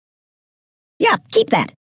Yeah, keep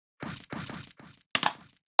that.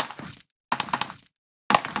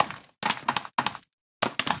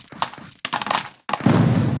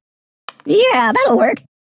 Yeah, that'll work.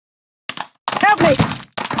 Help me!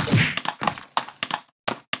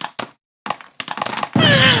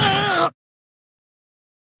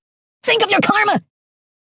 Think of your karma!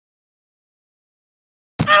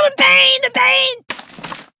 Oh, the pain! The pain!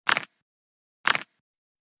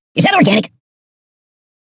 Is that organic?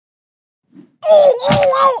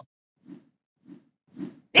 Oh!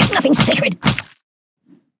 There's nothing sacred.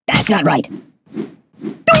 That's not right.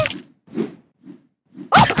 Doink!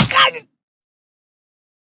 Oh, God!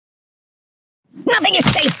 Nothing is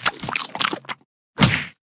safe.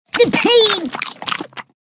 The pain!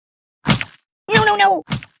 No!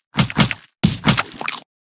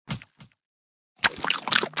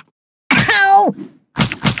 Ow!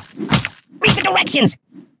 Read the directions!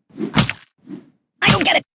 I don't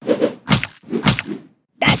get it.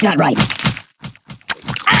 That's not right.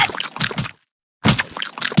 Ah!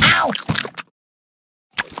 Ow!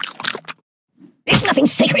 There's nothing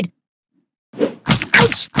sacred.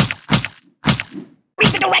 Ouch!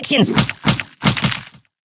 Read the directions!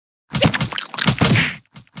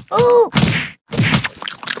 Ooh!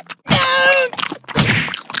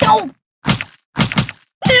 No! No!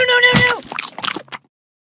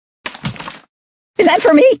 Is that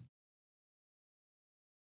for me?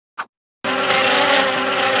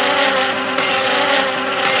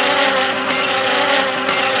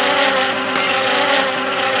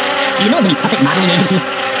 Do you know of any puppet modeling agencies?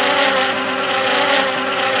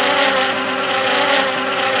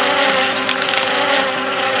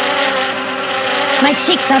 My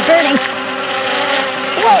cheeks are burning.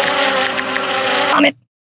 Whoa! Vomit!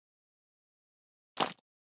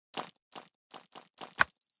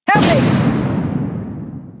 Help me!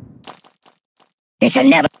 This will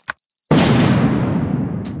never...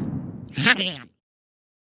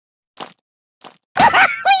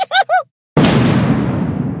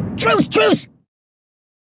 Truce!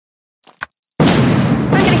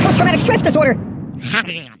 I'm getting post-traumatic stress disorder.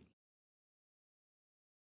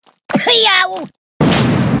 Yow!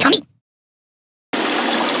 Tommy!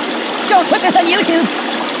 Don't put this on YouTube!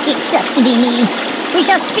 It sucks to be me. We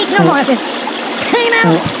shall speak no more of this. Time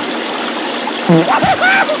out!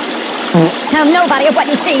 Tell nobody of what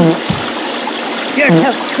you see. You're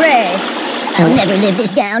toast cray. I'll never live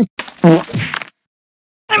this down.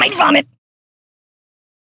 I might vomit.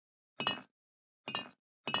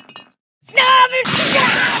 Stop it!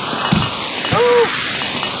 Ooh!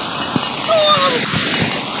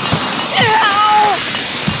 No!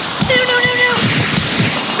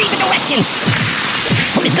 Read the directions!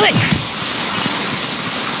 Hope it's good!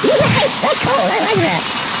 Nice! That's cool! I like that!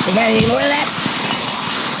 You got any more of that?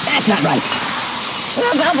 That's not right!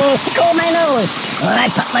 Bubble! Tickle my nose! Well, I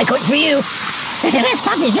popped my coat for you! Let's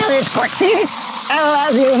pop each other's corks here! I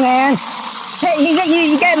love you, man! Hey, you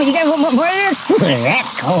got one more of this?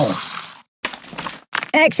 That's cool!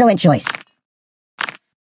 Excellent choice!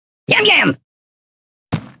 Yum!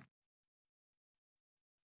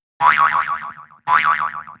 Oh!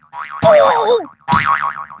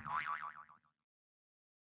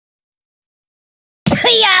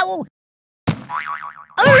 Yow!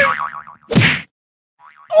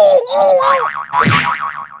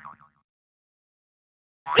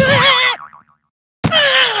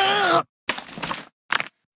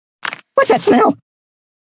 What's that smell?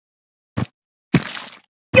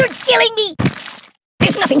 You're killing me!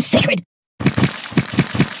 There's nothing sacred.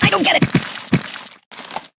 I don't get it.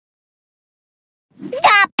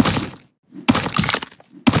 Stop!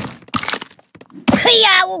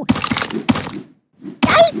 Yow!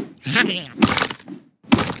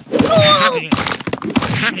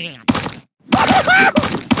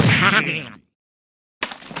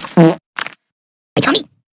 My tummy!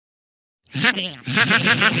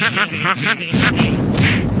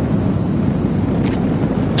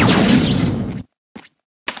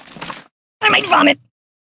 I might vomit!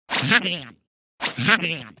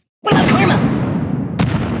 What about karma?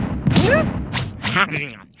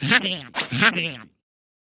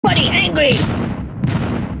 Buddy angry!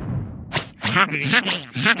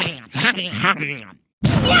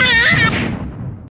 Yeah!